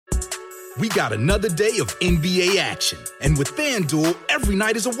We got another day of NBA action. And with FanDuel, every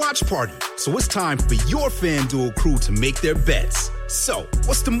night is a watch party. So it's time for your FanDuel crew to make their bets. So,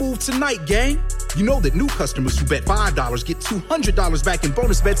 what's the move tonight, gang? You know that new customers who bet $5 get $200 back in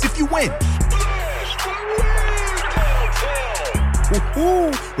bonus bets if you win.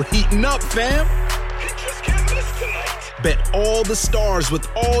 Woohoo! We're heating up, fam. Bet all the stars with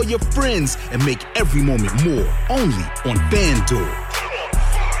all your friends and make every moment more only on FanDuel.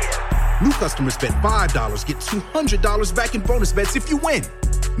 New customers bet $5, get $200 back in bonus bets if you win.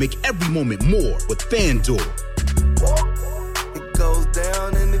 Make every moment more with FanDuel. It goes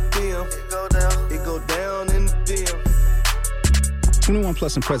down in the DM. It go down in the DM. 21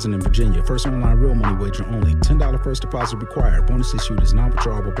 plus and present in Virginia. First online real money wager only. $10 first deposit required. Bonus issued is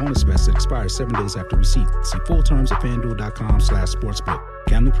non-withdrawable bonus bets that expires 7 days after receipt. See full terms at FanDuel.com/sportsbook.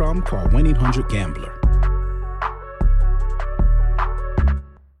 Gambling problem? Call 1-800-GAMBLER.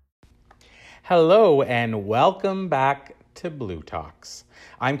 Hello and welcome back to Blue Talks.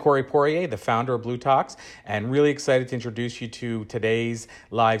 I'm Corey Poirier, the founder of Blue Talks, and really excited to introduce you to today's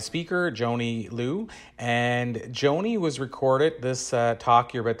live speaker, Joanny Liu. And Joanny was recorded. This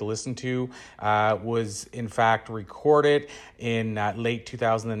talk you're about to listen to was in fact recorded in late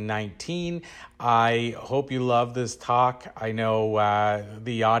 2019. I hope you love this talk. I know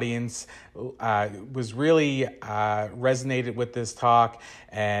the audience was really resonated with this talk,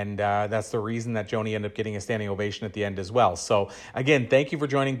 and that's the reason that Joanny ended up getting a standing ovation at the end as well. So again, thank you for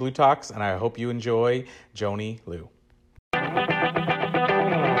joining Blue Talks, and I hope you enjoy Joanny Liu.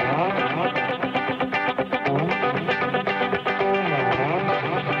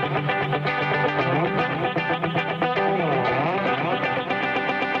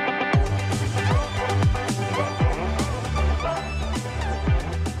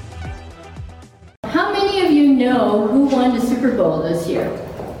 How many of you know who won the Super Bowl this year?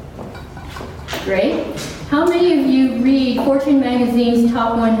 Great. How many of you read Fortune magazine's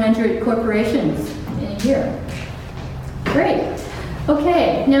top 100 corporations in a year? Great.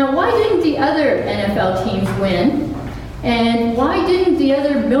 Okay, now why didn't the other NFL teams win? And why didn't the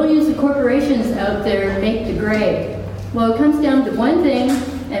other millions of corporations out there make the grade? Well, it comes down to one thing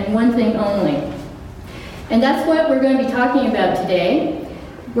and one thing only. And that's what we're going to be talking about today.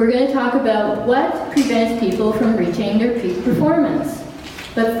 We're going to talk about what prevents people from reaching their peak performance.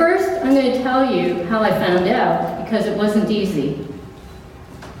 But first, I'm going to tell you how I found out, because it wasn't easy.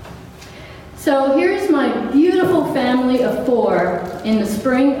 So here's my beautiful family of 4 in the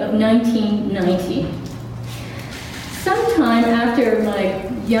spring of 1990. Sometime after my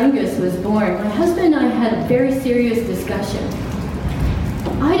youngest was born, my husband and I had a very serious discussion.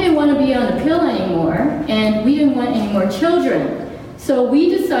 I didn't want to be on the pill anymore, and we didn't want any more children. So we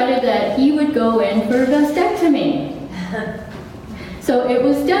decided that he would go in for a vasectomy. So it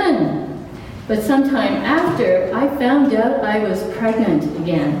was done. But sometime after, I found out I was pregnant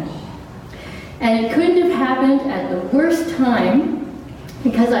again. And it couldn't have happened at the worst time,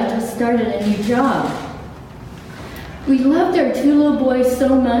 because I just started a new job. We loved our 2 little boys so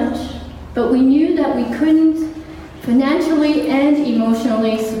much, but we knew that we couldn't financially and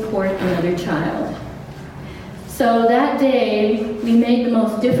emotionally support another child. So that day, we made the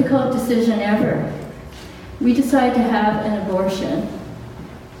most difficult decision ever. We decided to have an abortion.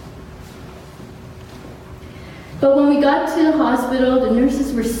 But when we got to the hospital, the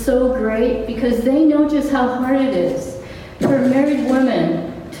nurses were so great, because they know just how hard it is for a married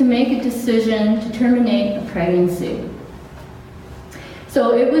woman to make a decision to terminate a pregnancy.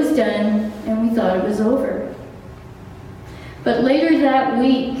 So it was done, and we thought it was over. But later that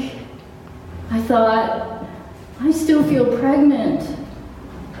week, I thought, I still feel pregnant.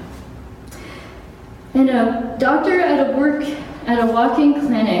 And a doctor at a walk-in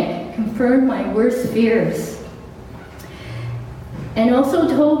clinic confirmed my worst fears. And also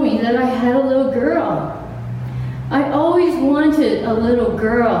told me that I had a little girl. I always wanted a little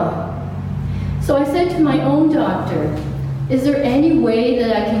girl. So I said to my own doctor, is there any way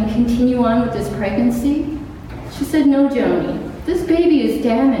that I can continue on with this pregnancy? She said, no, Joanny, this baby is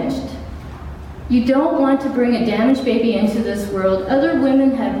damaged. You don't want to bring a damaged baby into this world. Other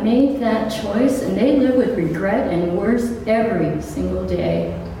women have made that choice, and they live with regret and worse every single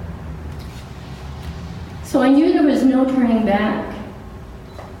day. So I knew there was no turning back.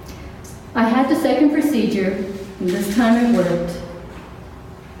 I had the second procedure, and this time it worked.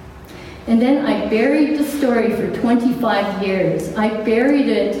 And then I buried the story for 25 years. I buried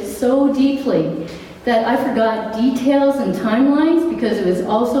it so deeply that I forgot details and timelines, because it was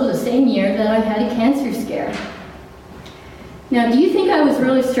also the same year that I had a cancer scare. Now, do you think I was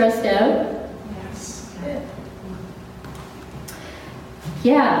really stressed out? Yes.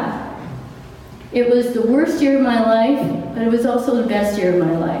 Yeah. It was the worst year of my life, but it was also the best year of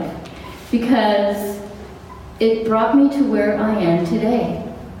my life because it brought me to where I am today.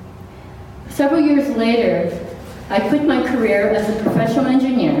 Several years later, I quit my career as a professional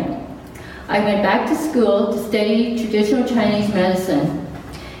engineer. I went back to school to study traditional Chinese medicine.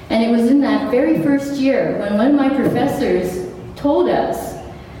 And it was in that very first year when one of my professors told us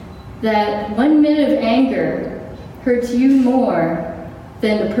that 1 minute of anger hurts you more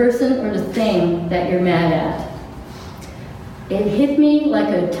than the person or the thing that you're mad at. It hit me like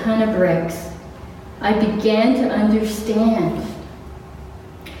a ton of bricks. I began to understand.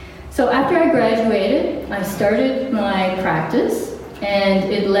 So after I graduated, I started my practice,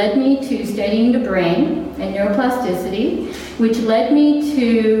 and it led me to studying the brain and neuroplasticity, which led me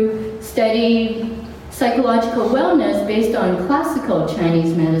to study psychological wellness based on classical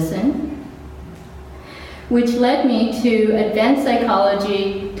Chinese medicine, which led me to advanced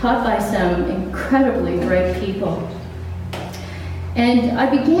psychology taught by some incredibly bright people. And I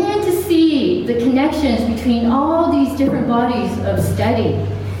began to see the connections between all these different bodies of study.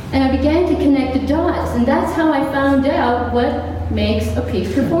 And I began to connect the dots, and that's how I found out what makes a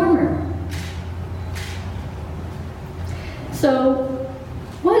peak performer. So,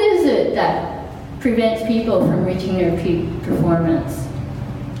 what is it that prevents people from reaching their peak performance?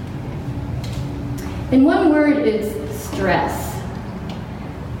 In one word, it's stress.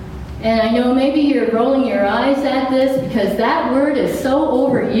 And I know maybe you're rolling your eyes at this because that word is so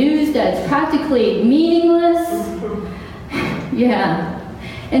overused that it's practically meaningless. Yeah.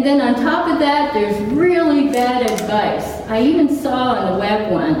 And then on top of that, there's really bad advice. I even saw on the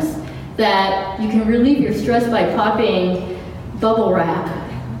web once that you can relieve your stress by popping bubble wrap.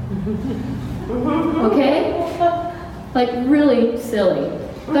 Okay? Like really silly.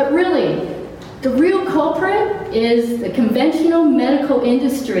 But really, the real culprit is the conventional medical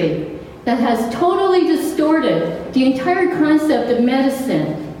industry that has totally distorted the entire concept of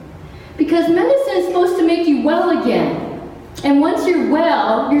medicine. Because medicine is supposed to make you well again. And once you're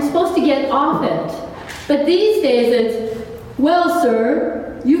well, you're supposed to get off it. But these days it's, well,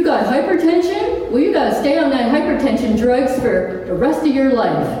 sir, you've got hypertension? Well, you gotta stay on that hypertension drugs for the rest of your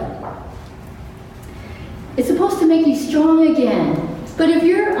life. It's supposed to make you strong again. But if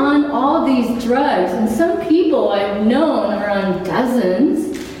you're on all these drugs, and some people I've known are on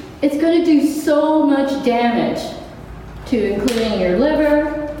dozens, it's gonna do so much damage to including your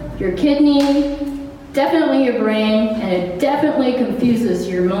liver, your kidney, definitely your brain, and it definitely confuses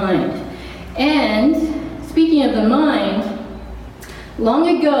your mind. And speaking of the mind,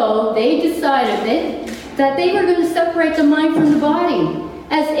 long ago they decided that they were going to separate the mind from the body,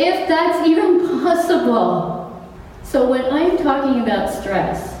 as if that's even possible. So when I'm talking about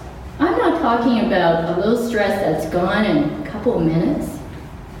stress, I'm not talking about a little stress that's gone in a couple of minutes.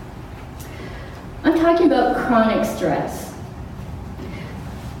 I'm talking about chronic stress.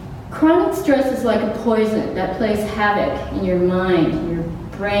 Chronic stress is like a poison that plays havoc in your mind, your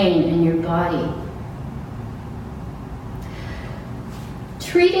brain, and your body.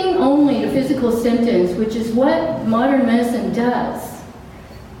 Treating only the physical symptoms, which is what modern medicine does,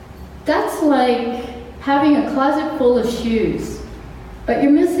 that's like having a closet full of shoes, but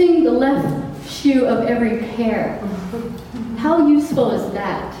you're missing the left shoe of every pair. How useful is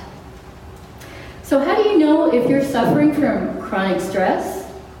that? So how do you know if you're suffering from chronic stress?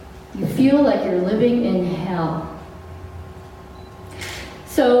 You feel like you're living in hell.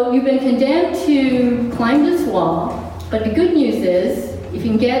 So you've been condemned to climb this wall, but the good news is, if you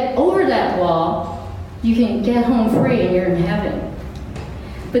can get over that wall, you can get home free and you're in heaven.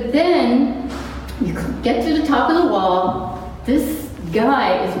 But then, you get to the top of the wall, this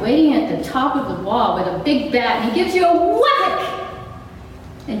guy is waiting at the top of the wall with a big bat, and he gives you a whack!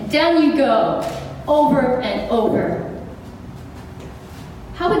 And down you go, over and over.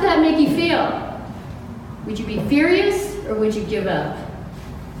 How would that make you feel? Would you be furious or would you give up?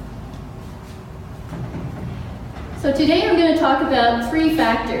 So today I'm going to talk about 3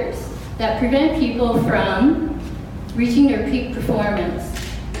 factors that prevent people from reaching their peak performance.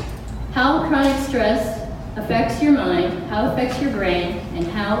 How chronic stress affects your mind, how it affects your brain, and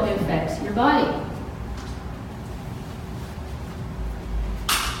how it affects your body.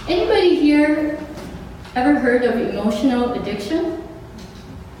 Anybody here ever heard of emotional addiction?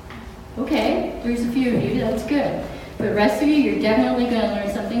 Okay, there's a few of you, that's good. For the rest of you, you're definitely going to learn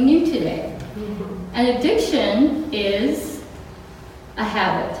something new today. An addiction is a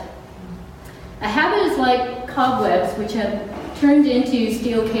habit. A habit is like cobwebs which have turned into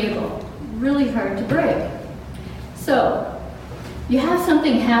steel cable, really hard to break. So, you have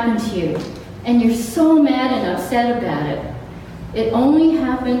something happen to you, and you're so mad and upset about it. It only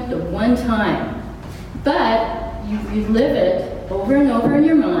happened the one time, But you relive it over and over in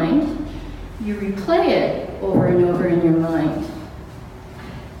your mind. You replay it over and over in your mind.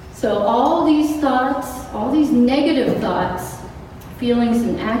 So all these thoughts, all these negative thoughts, feelings,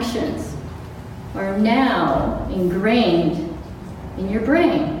 and actions are now ingrained in your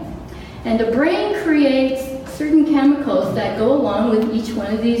brain. And the brain creates certain chemicals that go along with each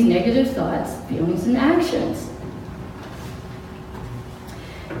one of these negative thoughts, feelings, and actions.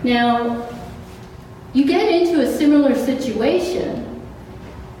 Now, you get into a similar situation,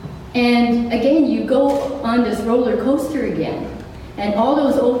 and again, you go on this roller coaster again, and all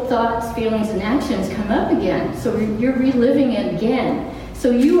those old thoughts, feelings, and actions come up again. So you're reliving it again.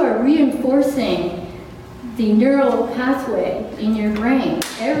 So you are reinforcing the neural pathway in your brain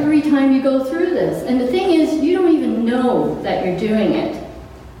every time you go through this. And the thing is, you don't even know that you're doing it,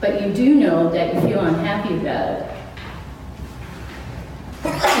 but you do know that you feel unhappy about it.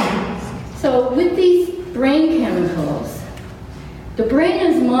 So with these brain chemicals, the brain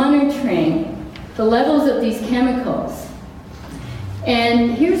is monitoring the levels of these chemicals.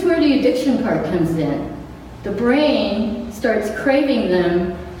 And here's where the addiction part comes in. The brain starts craving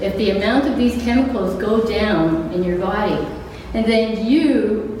them if the amount of these chemicals go down in your body. And then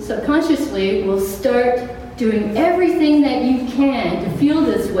you subconsciously will start doing everything that you can to feel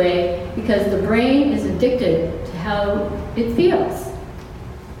this way, because the brain is addicted to how it feels.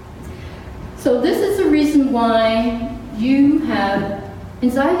 So this is the reason why you have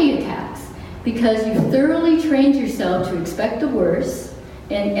anxiety attacks, because you thoroughly trained yourself to expect the worst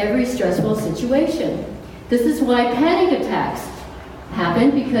in every stressful situation. This is why panic attacks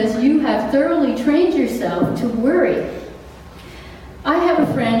happen, because you have thoroughly trained yourself to worry. I have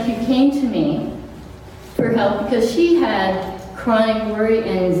a friend who came to me for help because she had chronic worry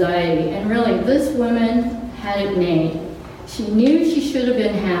and anxiety, and really this woman had it made. She knew she should have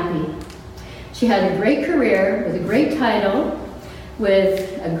been happy. She had a great career with a great title,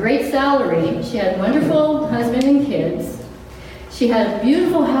 with a great salary. She had a wonderful husband and kids. She had a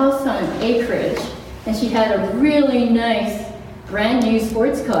beautiful house on acreage, and she had a really nice brand new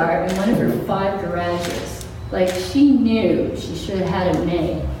sports car in one of her 5 garages. Like, she knew she should have had it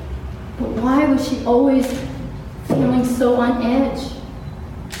made. But why was she always feeling so on edge?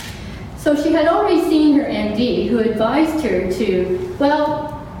 So she had already seen her MD, who advised her to, well,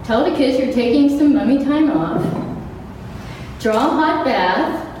 tell the kids you're taking some mommy time off, draw a hot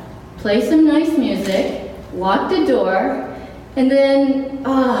bath, play some nice music, lock the door, and then,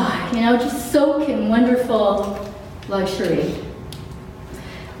 just soak in wonderful luxury.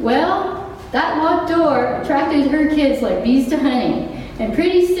 Well, that locked door attracted her kids like bees to honey, and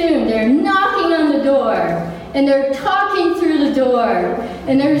pretty soon they're knocking on the door, and they're talking through the door,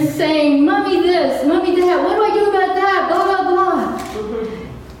 and they're saying, "Mommy this, Mommy that, what do I do about that, blah, blah, blah."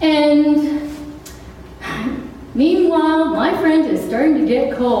 And meanwhile, my friend is starting to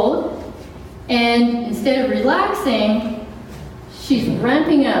get cold, and instead of relaxing, she's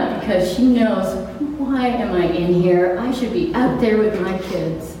ramping up because she knows, why am I in here? I should be out there with my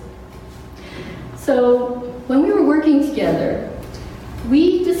kids. So when we were working together,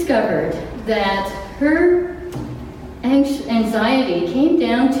 we discovered that her anxiety came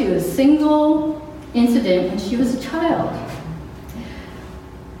down to a single incident when she was a child.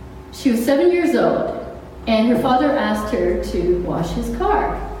 She was 7 years old, and her father asked her to wash his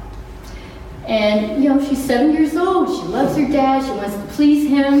car. And, she's 7 years old. She loves her dad. She wants to please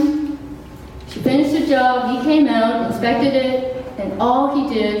him. She finished the job. He came out, inspected it, and all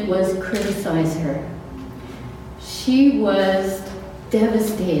he did was criticize her. She was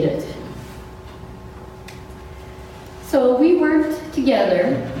devastated. So we worked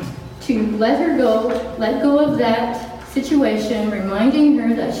together to let go of that situation, reminding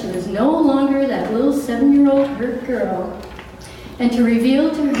her that she was no longer that little 7-year-old hurt girl, and to reveal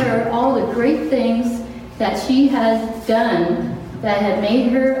to her all the great things that she has done that have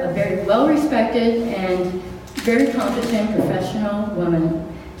made her a very well-respected and very competent professional woman.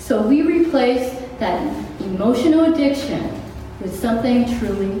 So we replaced that emotional addiction with something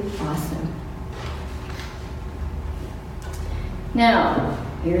truly awesome. Now,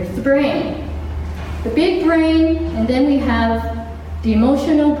 here's the brain. The big brain, and then we have the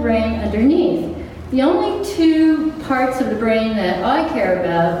emotional brain underneath. The only 2 parts of the brain that I care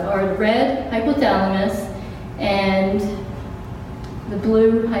about are the red hypothalamus and the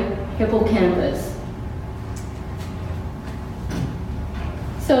blue hippocampus.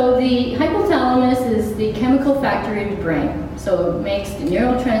 So the hypothalamus is the chemical factory of the brain. So it makes the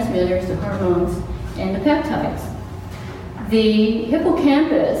neurotransmitters, the hormones, and the peptides. The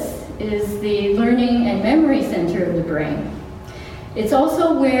hippocampus is the learning and memory center of the brain. It's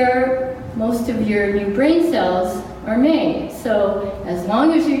also where most of your new brain cells are made. So as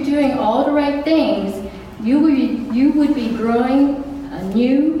long as you're doing all the right things, you would be growing a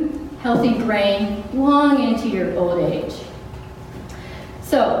new healthy brain long into your old age.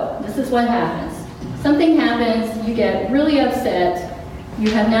 So this is what happens. Something happens, you get really upset, you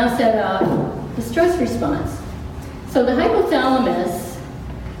have now set up the stress response. So the hypothalamus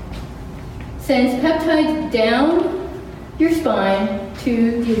sends peptides down your spine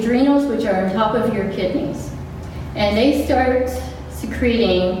to the adrenals, which are on top of your kidneys. And they start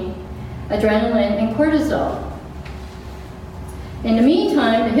secreting adrenaline and cortisol. In the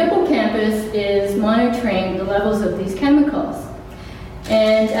meantime, the hippocampus is monitoring the levels of these chemicals.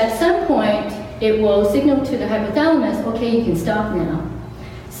 And at some point, it will signal to the hypothalamus, okay, you can stop now.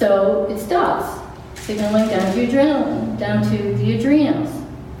 So it stops, signaling down to adrenaline, down to the adrenals.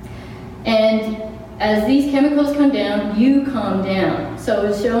 And as these chemicals come down, you calm down. So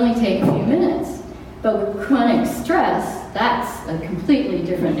it should only take a few minutes. But with chronic stress, that's a completely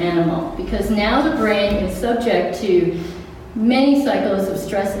different animal, because now the brain is subject to many cycles of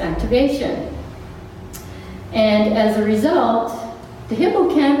stress activation. And as a result, the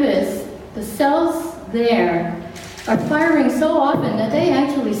hippocampus, the cells there, are firing so often that they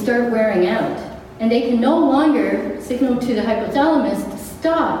actually start wearing out. And they can no longer signal to the hypothalamus to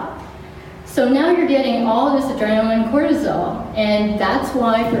stop. So now you're getting all this adrenaline and cortisol, and that's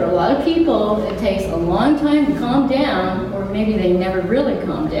why for a lot of people it takes a long time to calm down, or maybe they never really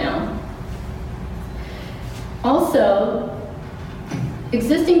calm down. Also,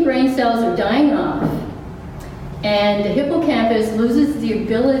 existing brain cells are dying off, and the hippocampus loses the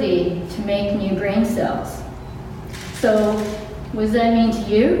ability to make new brain cells. So what does that mean to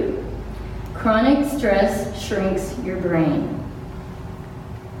you? Chronic stress shrinks your brain.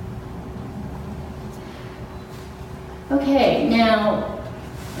 Okay, now,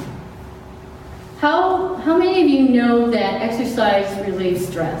 how many of you know that exercise relieves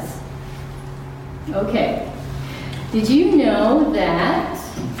stress? Okay. Did you know that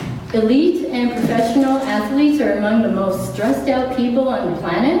elite and professional athletes are among the most stressed out people on the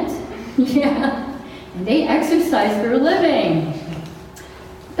planet? Yeah, and they exercise for a living.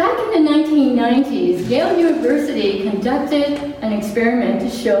 Back in the 1990s, Yale University conducted an experiment to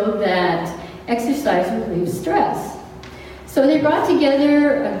show that exercise relieves stress. So they brought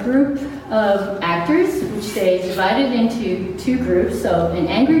together a group of actors, which they divided into two groups, so an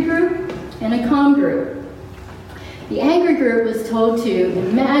angry group and a calm group. The angry group was told to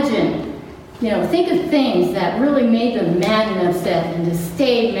imagine, think of things that really made them mad and upset and to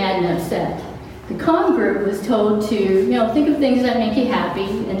stay mad and upset. The calm group was told to, think of things that make you happy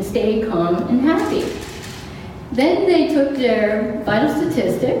and stay calm and happy. Then they took their vital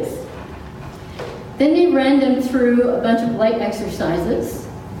statistics. Then they ran them through a bunch of light exercises,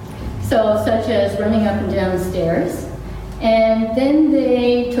 such as running up and down stairs. And then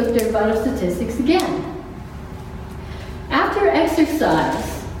they took their vital statistics again. After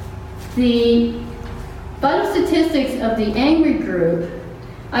exercise, the vital statistics of the angry group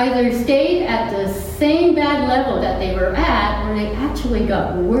either stayed at the same bad level that they were at, or they actually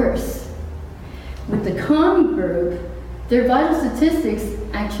got worse. With the calm group, their vital statistics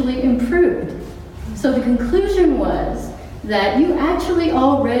actually improved. So the conclusion was that you actually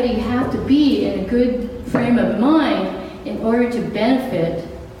already have to be in a good frame of mind in order to benefit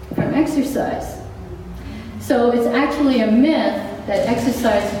from exercise. So it's actually a myth that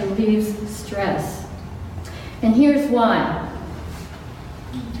exercise relieves stress. And here's why.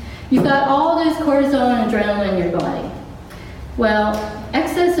 You've got all this cortisol and adrenaline in your body. Well,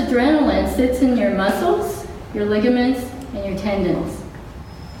 excess adrenaline sits in your muscles, your ligaments, and your tendons.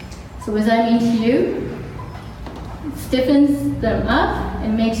 So what does that mean to you? It stiffens them up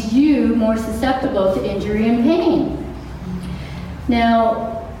and makes you more susceptible to injury and pain.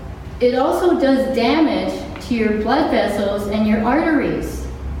 Now, it also does damage to your blood vessels and your arteries.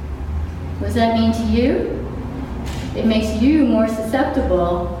 What does that mean to you? It makes you more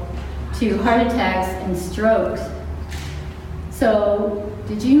susceptible to heart attacks and strokes. So,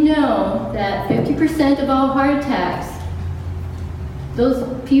 did you know that 50% of all heart attacks, those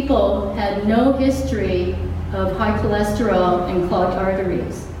people had no history of high cholesterol and clogged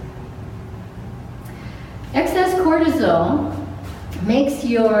arteries? Excess cortisol makes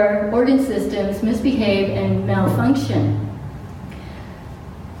your organ systems misbehave and malfunction.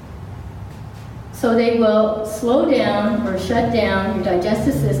 So they will slow down or shut down your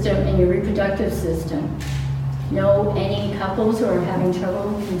digestive system and your reproductive system. Know any couples who are having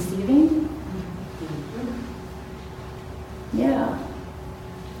trouble conceiving? Yeah.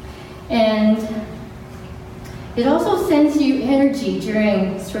 And It also sends you energy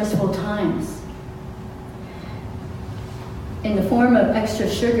during stressful times in the form of extra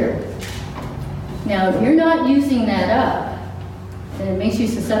sugar. Now, if you're not using that up, then it makes you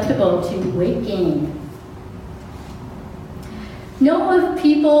susceptible to weight gain. Know of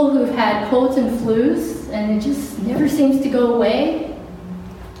people who've had colds and flus and it just never seems to go away?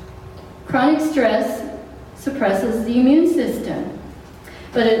 Chronic stress suppresses the immune system,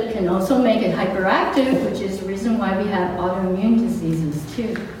 but it can also make it hyperactive, which is the reason why we have autoimmune diseases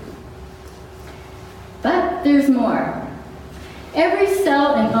too. But there's more. Every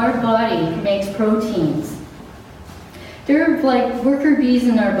cell in our body makes proteins. They're like worker bees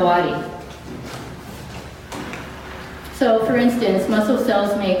in our body. So, for instance, muscle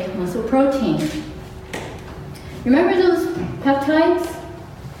cells make muscle protein. Remember those peptides?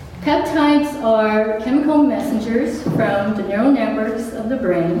 Peptides are chemical messengers from the neural networks of the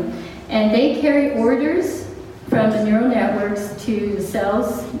brain, and they carry orders from the neural networks to the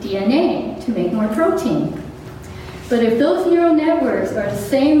cell's DNA to make more protein. But if those neural networks are the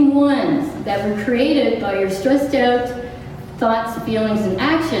same ones that were created by your stressed out thoughts, feelings, and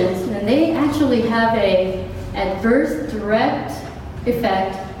actions, then they actually have an adverse direct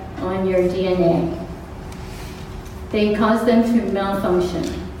effect on your DNA. They cause them to malfunction.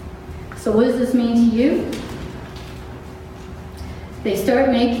 So what does this mean to you? They start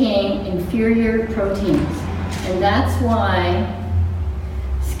making inferior proteins. And that's why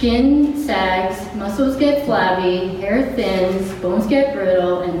skin sags, muscles get flabby, hair thins, bones get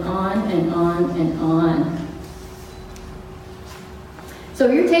brittle, and on and on and on. So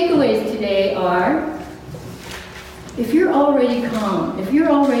your takeaways today are, if you're already calm, if you're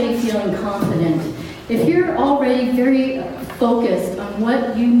already feeling confident, if you're already very focused on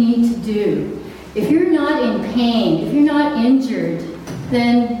what you need to do, if you're not in pain, if you're not injured,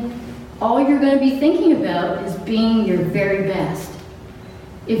 then all you're going to be thinking about is being your very best.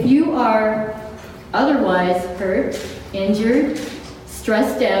 If you are otherwise hurt, injured,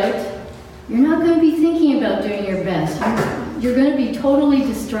 stressed out, you're not going to be thinking about doing your best. You're going to be totally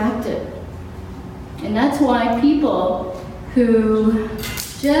distracted. And that's why people who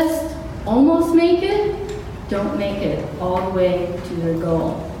just almost make it don't make it all the way to their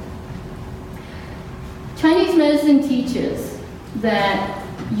goal. Chinese medicine teaches that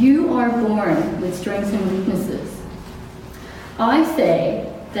you are born with strengths and weaknesses. I say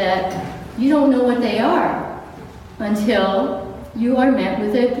that you don't know what they are until you are met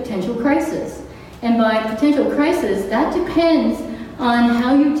with a potential crisis. And by potential crisis, that depends on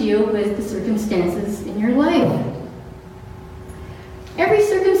how you deal with the circumstances in your life. Every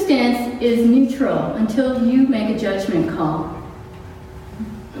circumstance is neutral until you make a judgment call.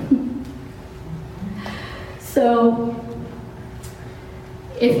 So,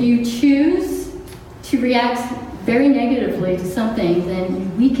 if you choose to react very negatively to something, then you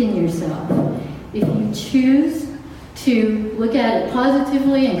weaken yourself. If you choose to look at it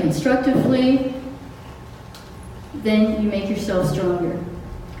positively and constructively, then you make yourself stronger.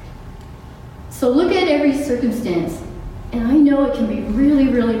 So look at every circumstance. And I know it can be really,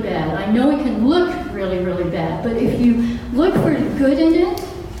 really bad. I know it can look really, really bad. But if you look for the good in it,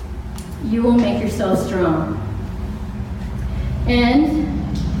 you will make yourself strong. And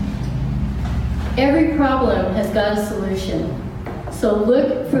every problem has got a solution. So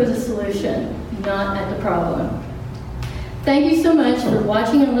look for the solution, not at the problem. Thank you so much for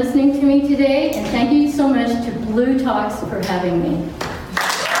watching and listening to me today, and thank you so much to Blue Talks for having me.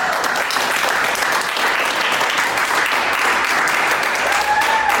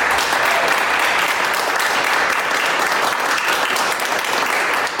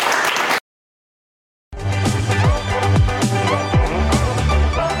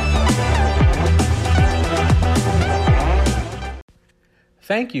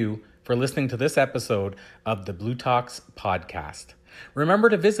 Thank you for listening to this episode of the Blue Talks podcast. Remember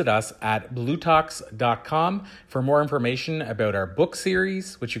to visit us at bluetalks.com for more information about our book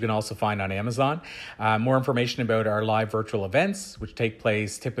series, which you can also find on Amazon, more information about our live virtual events, which take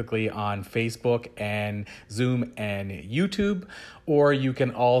place typically on Facebook and Zoom and YouTube, or you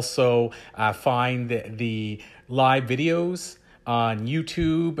can also find the live videos on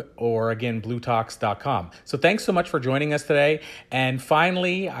YouTube or again, bluetalks.com. So thanks so much for joining us today. And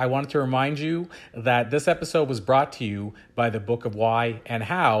finally, I wanted to remind you that this episode was brought to you by the Book of Why and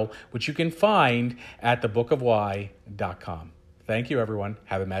How, which you can find at thebookofwhy.com. Thank you, everyone.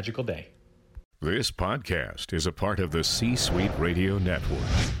 Have a magical day. This podcast is a part of the C-Suite Radio Network.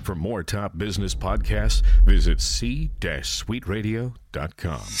 For more top business podcasts, visit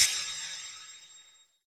c-suiteradio.com.